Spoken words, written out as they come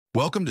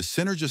Welcome to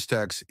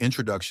Synergistec's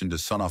Introduction to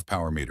Sonoff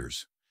Power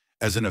Meters.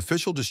 As an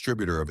official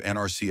distributor of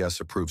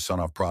NRCS-approved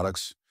Sonoff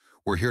products,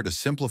 we're here to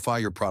simplify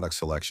your product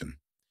selection.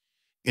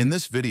 In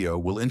this video,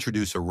 we'll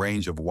introduce a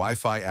range of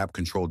Wi-Fi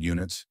app-controlled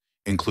units,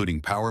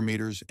 including power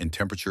meters and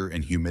temperature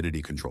and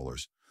humidity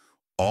controllers,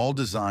 all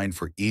designed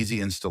for easy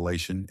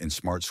installation and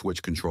smart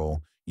switch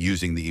control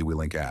using the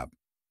E-WeLink app.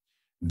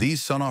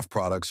 These Sonoff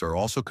products are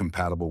also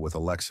compatible with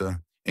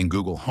Alexa and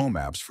Google Home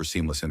apps for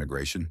seamless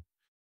integration.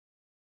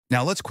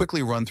 Now let's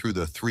quickly run through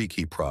the three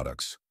key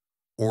products: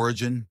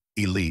 Origin,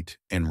 Elite,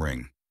 and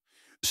Ring.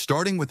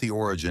 Starting with the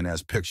Origin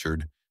as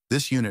pictured,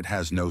 this unit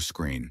has no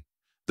screen.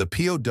 The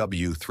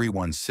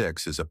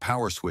POW316 is a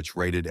power switch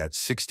rated at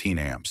 16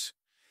 amps.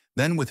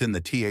 Then within the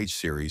TH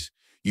series,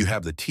 you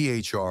have the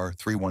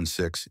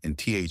THR316 and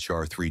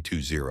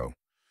THR320,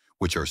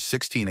 which are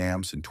 16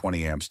 amps and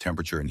 20 amps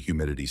temperature and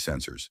humidity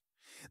sensors.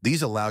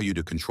 These allow you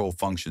to control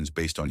functions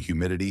based on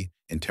humidity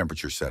and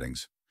temperature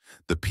settings.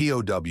 The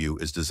POW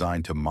is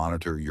designed to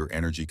monitor your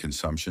energy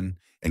consumption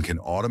and can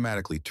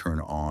automatically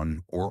turn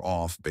on or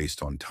off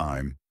based on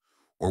time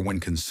or when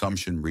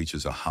consumption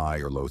reaches a high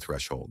or low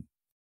threshold.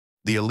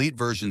 The Elite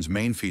version's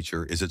main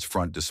feature is its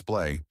front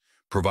display,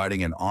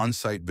 providing an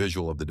on-site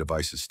visual of the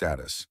device's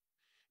status.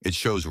 It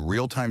shows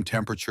real-time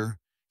temperature,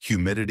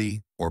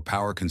 humidity, or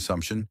power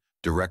consumption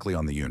directly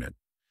on the unit.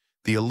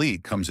 The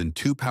Elite comes in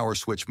two power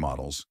switch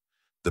models: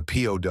 the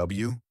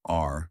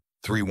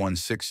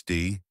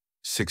POW-R316D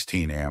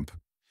 16 amp,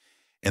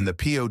 and the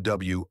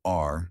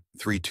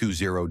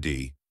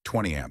POW-R320D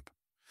 20 amp.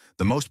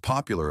 The most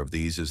popular of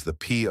these is the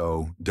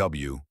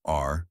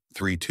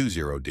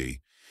POW-R320D,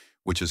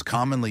 which is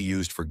commonly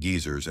used for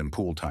geysers and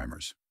pool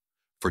timers.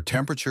 For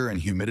temperature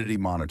and humidity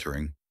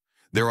monitoring,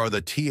 there are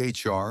the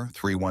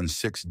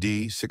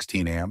THR316D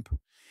 16 amp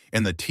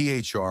and the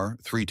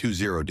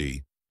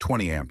THR320D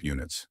 20 amp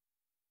units.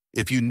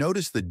 If you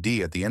notice the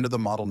D at the end of the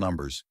model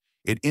numbers,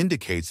 it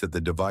indicates that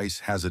the device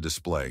has a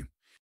display.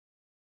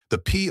 The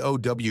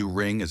POW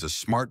Ring is a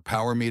smart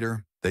power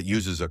meter that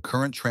uses a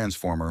current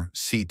transformer,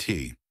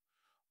 CT.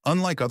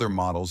 Unlike other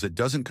models, it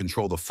doesn't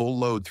control the full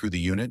load through the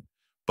unit,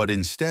 but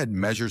instead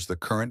measures the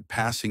current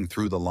passing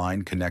through the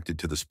line connected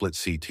to the split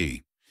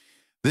CT.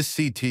 This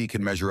CT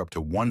can measure up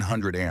to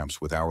 100 amps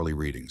with hourly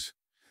readings.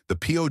 The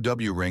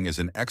POW Ring is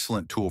an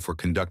excellent tool for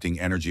conducting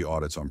energy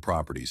audits on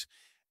properties,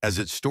 as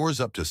it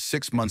stores up to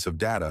 6 months of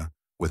data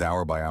with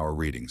hour-by-hour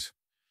readings.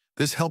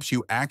 This helps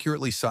you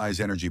accurately size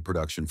energy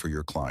production for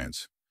your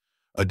clients.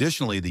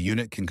 Additionally, the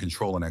unit can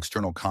control an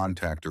external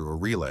contactor or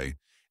relay,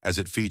 as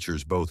it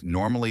features both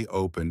normally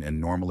open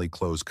and normally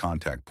closed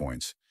contact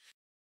points.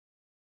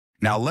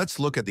 Now let's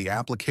look at the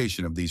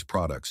application of these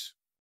products.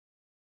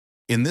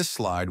 In this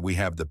slide, we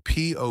have the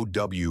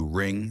POW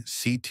Ring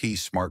CT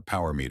Smart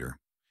Power Meter.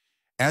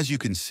 As you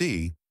can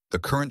see, the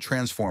current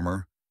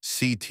transformer,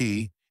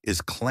 CT,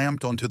 is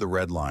clamped onto the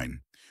red line,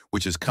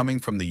 which is coming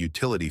from the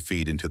utility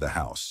feed into the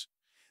house.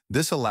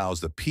 This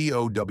allows the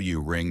POW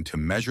Ring to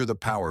measure the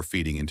power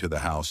feeding into the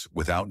house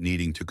without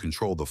needing to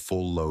control the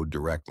full load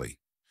directly.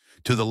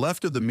 To the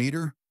left of the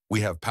meter,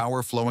 we have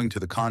power flowing to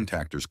the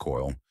contactor's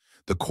coil.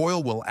 The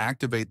coil will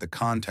activate the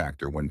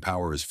contactor when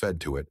power is fed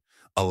to it,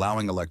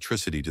 allowing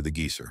electricity to the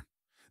geyser.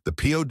 The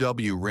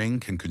POW Ring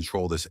can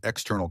control this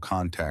external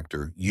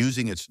contactor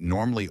using its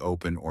normally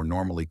open or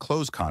normally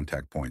closed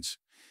contact points.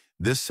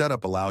 This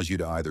setup allows you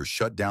to either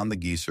shut down the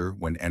geyser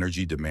when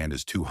energy demand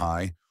is too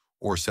high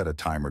or set a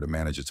timer to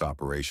manage its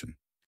operation.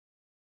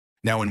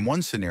 Now, in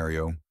one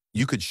scenario,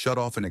 you could shut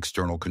off an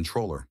external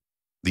controller,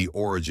 the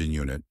Origin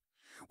unit,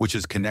 which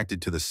is connected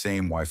to the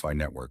same Wi-Fi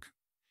network.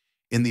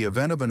 In the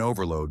event of an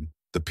overload,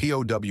 the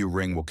POW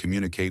Ring will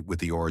communicate with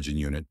the Origin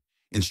unit,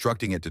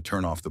 instructing it to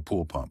turn off the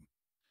pool pump.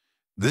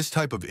 This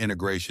type of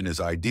integration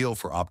is ideal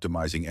for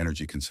optimizing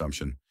energy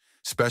consumption,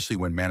 especially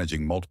when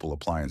managing multiple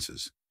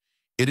appliances.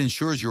 It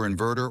ensures your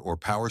inverter or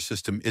power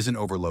system isn't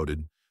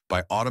overloaded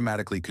by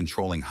automatically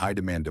controlling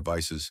high-demand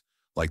devices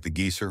like the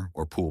geyser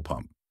or pool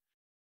pump.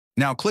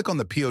 Now click on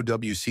the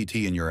POW CT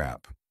in your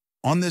app.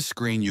 On this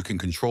screen, you can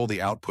control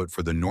the output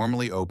for the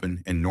normally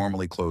open and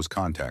normally closed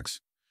contacts.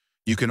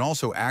 You can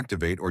also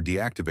activate or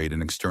deactivate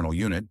an external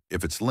unit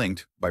if it's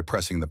linked by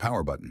pressing the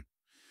power button.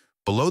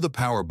 Below the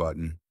power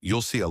button,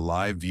 you'll see a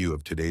live view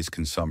of today's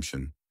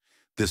consumption,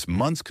 this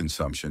month's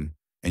consumption,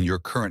 and your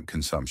current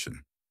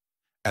consumption.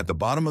 At the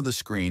bottom of the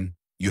screen,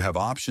 you have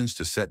options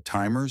to set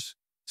timers,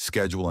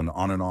 schedule an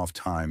on and off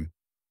time,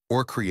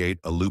 or create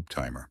a loop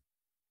timer.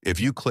 If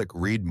you click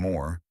Read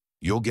More,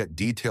 you'll get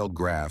detailed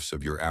graphs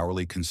of your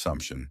hourly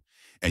consumption,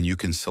 and you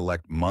can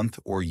select month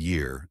or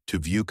year to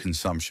view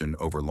consumption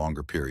over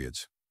longer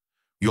periods.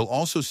 You'll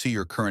also see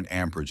your current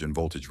amperage and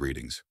voltage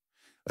readings.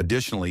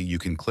 Additionally, you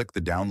can click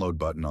the Download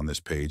button on this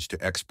page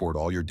to export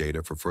all your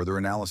data for further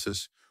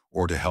analysis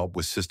or to help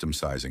with system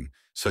sizing,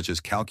 such as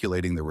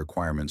calculating the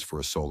requirements for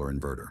a solar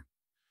inverter.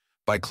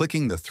 By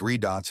clicking the three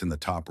dots in the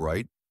top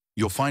right,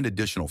 you'll find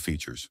additional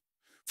features.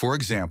 For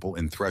example,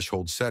 in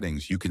threshold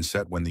settings, you can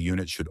set when the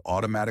unit should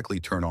automatically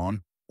turn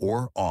on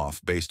or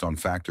off based on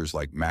factors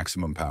like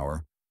maximum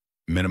power,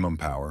 minimum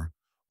power,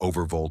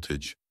 over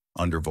voltage,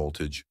 under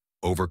voltage,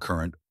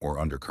 overcurrent, or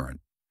undercurrent.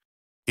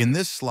 In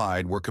this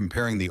slide, we're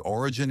comparing the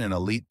Origin and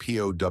Elite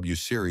POW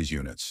series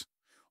units.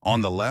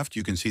 On the left,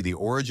 you can see the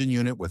Origin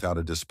unit without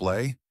a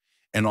display,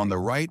 and on the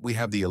right, we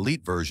have the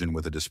Elite version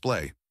with a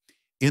display.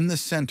 In the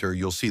center,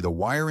 you'll see the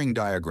wiring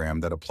diagram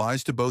that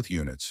applies to both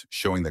units,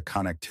 showing the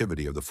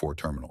connectivity of the 4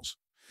 terminals.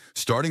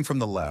 Starting from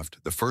the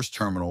left, the first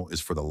terminal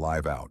is for the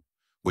live out,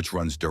 which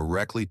runs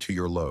directly to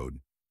your load.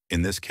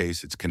 In this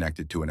case, it's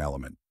connected to an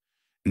element.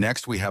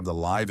 Next, we have the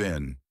live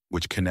in,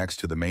 which connects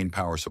to the main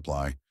power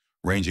supply,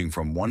 ranging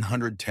from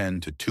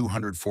 110 to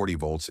 240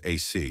 volts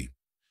AC.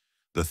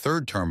 The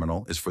third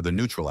terminal is for the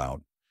neutral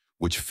out,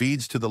 which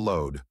feeds to the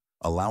load,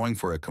 allowing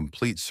for a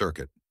complete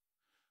circuit.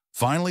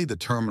 Finally, the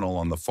terminal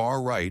on the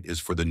far right is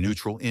for the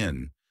neutral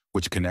in,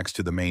 which connects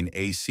to the main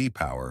AC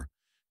power,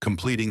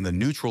 completing the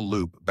neutral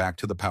loop back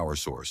to the power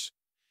source.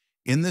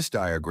 In this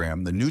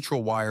diagram, the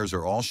neutral wires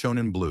are all shown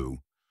in blue,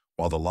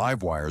 while the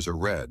live wires are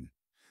red.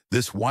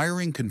 This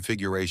wiring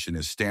configuration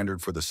is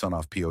standard for the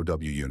Sonoff POW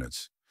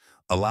units,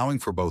 allowing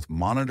for both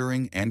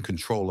monitoring and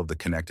control of the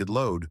connected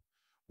load,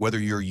 whether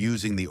you're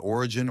using the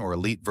Origin or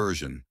Elite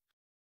version.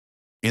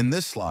 In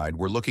this slide,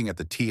 we're looking at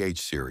the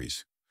TH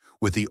series,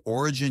 with the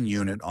Origin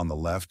unit on the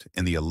left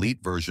and the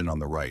Elite version on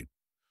the right.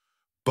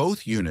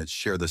 Both units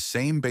share the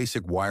same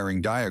basic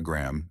wiring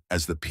diagram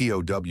as the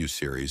POW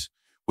series,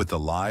 with the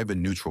live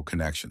and neutral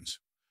connections.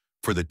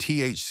 For the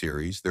TH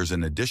series, there's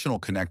an additional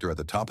connector at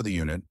the top of the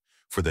unit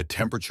for the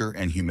temperature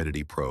and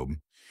humidity probe,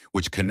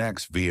 which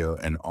connects via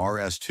an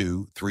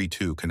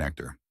RS232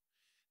 connector.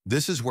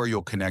 This is where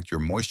you'll connect your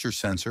moisture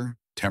sensor,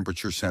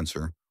 temperature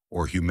sensor,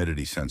 or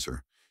humidity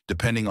sensor,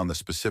 depending on the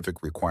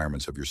specific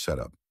requirements of your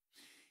setup.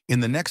 In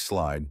the next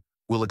slide,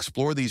 we'll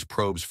explore these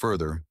probes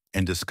further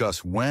and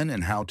discuss when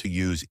and how to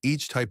use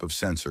each type of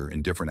sensor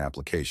in different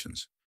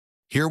applications.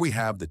 Here we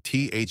have the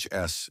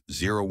THS-01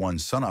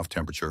 Sonoff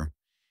temperature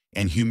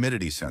and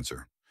humidity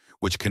sensor,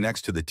 which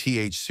connects to the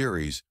TH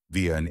series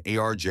via an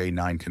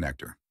ARJ9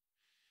 connector.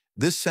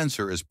 This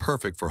sensor is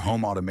perfect for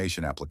home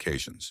automation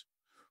applications.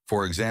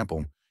 For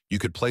example, you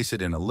could place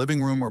it in a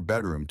living room or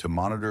bedroom to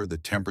monitor the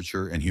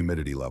temperature and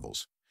humidity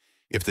levels.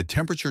 If the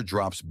temperature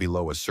drops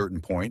below a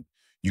certain point,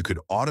 you could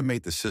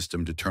automate the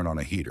system to turn on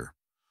a heater.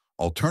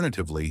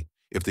 Alternatively,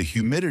 if the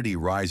humidity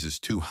rises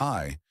too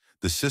high,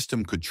 the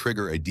system could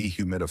trigger a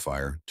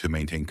dehumidifier to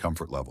maintain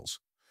comfort levels.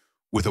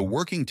 With a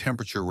working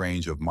temperature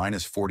range of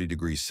 -40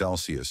 degrees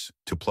Celsius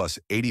to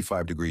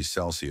 +85 degrees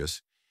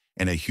Celsius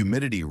and a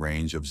humidity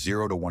range of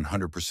 0 to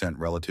 100%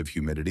 relative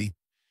humidity,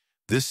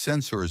 this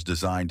sensor is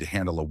designed to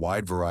handle a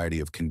wide variety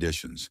of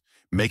conditions,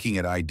 making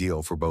it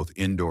ideal for both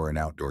indoor and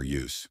outdoor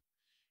use.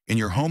 In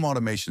your home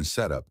automation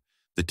setup,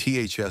 the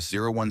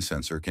THS-01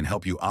 sensor can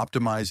help you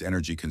optimize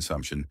energy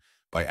consumption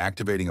by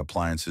activating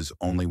appliances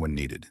only when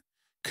needed,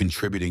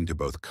 contributing to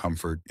both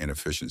comfort and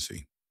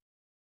efficiency.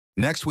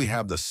 Next, we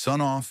have the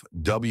Sonoff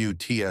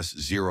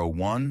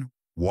WTS-01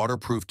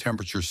 waterproof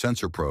temperature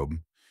sensor probe,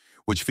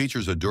 which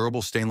features a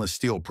durable stainless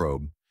steel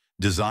probe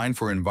designed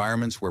for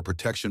environments where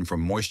protection from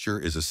moisture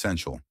is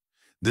essential.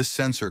 This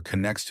sensor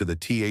connects to the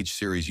TH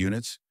series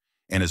units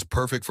and is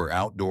perfect for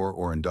outdoor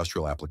or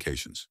industrial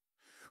applications.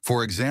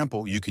 For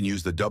example, you can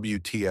use the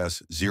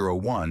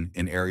WTS-01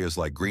 in areas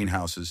like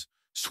greenhouses,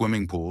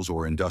 swimming pools,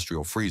 or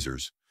industrial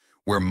freezers,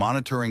 where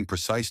monitoring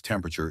precise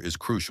temperature is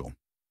crucial.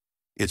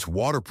 Its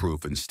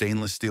waterproof and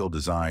stainless steel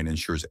design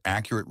ensures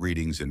accurate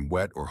readings in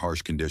wet or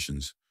harsh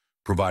conditions,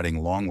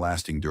 providing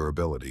long-lasting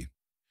durability.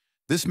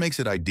 This makes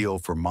it ideal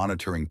for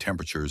monitoring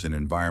temperatures in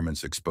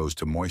environments exposed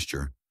to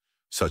moisture,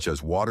 such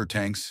as water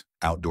tanks,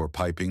 outdoor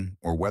piping,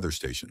 or weather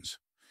stations.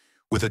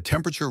 With a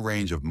temperature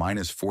range of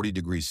 -40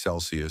 degrees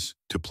Celsius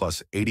to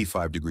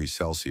 +85 degrees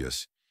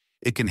Celsius,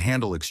 it can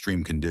handle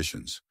extreme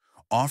conditions,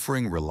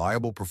 offering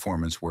reliable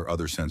performance where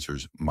other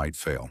sensors might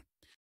fail.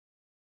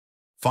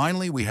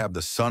 Finally, we have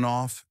the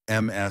Sonoff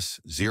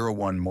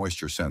MS-01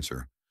 moisture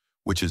sensor,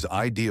 which is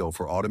ideal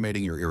for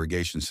automating your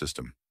irrigation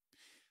system.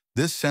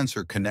 This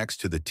sensor connects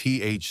to the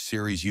TH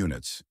series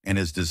units and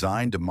is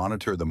designed to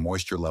monitor the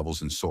moisture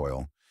levels in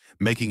soil,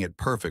 making it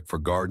perfect for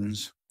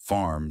gardens,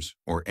 farms,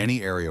 or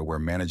any area where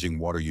managing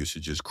water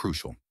usage is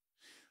crucial.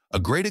 A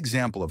great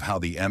example of how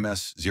the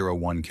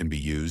MS-01 can be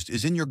used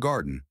is in your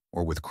garden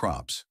or with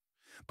crops.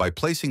 By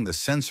placing the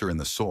sensor in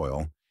the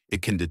soil,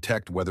 it can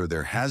detect whether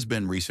there has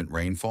been recent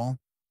rainfall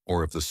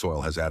or if the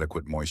soil has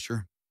adequate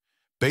moisture.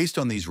 Based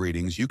on these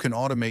readings, you can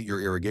automate your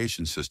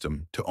irrigation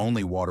system to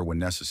only water when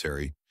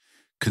necessary,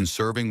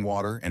 conserving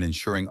water and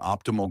ensuring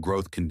optimal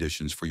growth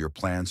conditions for your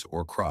plants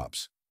or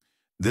crops.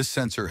 This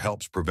sensor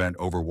helps prevent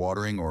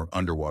overwatering or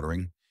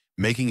underwatering,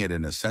 making it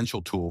an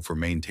essential tool for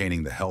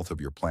maintaining the health of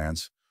your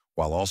plants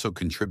while also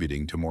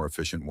contributing to more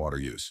efficient water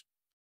use.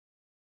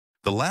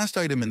 The last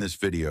item in this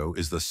video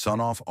is the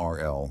Sonoff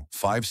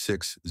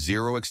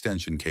RL560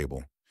 extension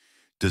cable,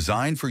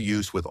 designed for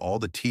use with all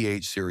the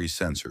TH series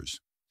sensors.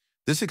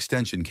 This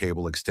extension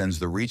cable extends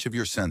the reach of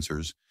your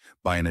sensors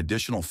by an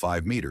additional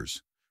 5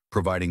 meters,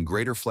 providing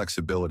greater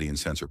flexibility in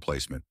sensor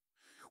placement.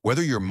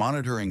 Whether you're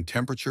monitoring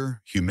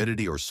temperature,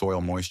 humidity, or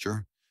soil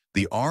moisture,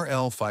 The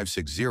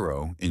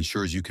RL560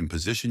 ensures you can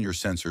position your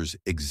sensors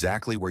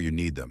exactly where you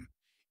need them,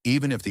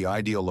 even if the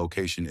ideal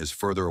location is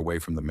further away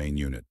from the main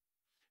unit.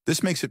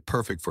 This makes it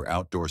perfect for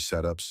outdoor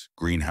setups,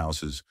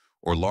 greenhouses,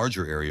 or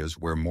larger areas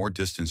where more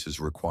distance is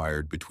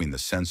required between the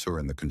sensor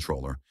and the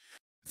controller.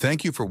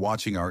 Thank you for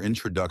watching our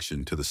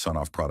introduction to the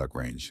Sonoff product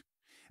range.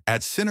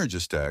 At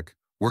Synergistec,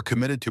 we're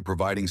committed to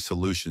providing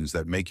solutions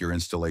that make your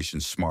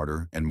installation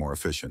smarter and more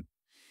efficient.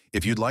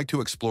 If you'd like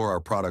to explore our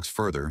products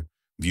further,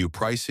 view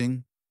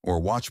pricing, or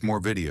watch more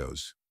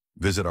videos,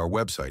 visit our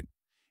website.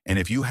 And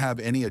if you have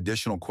any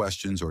additional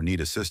questions or need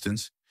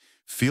assistance,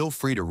 feel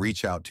free to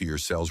reach out to your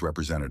sales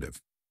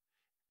representative.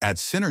 At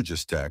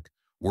Synergistec,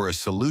 we're a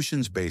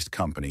solutions-based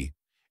company,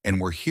 and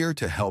we're here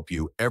to help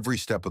you every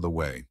step of the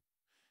way.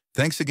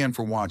 Thanks again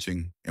for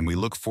watching, and we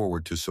look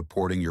forward to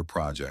supporting your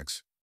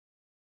projects.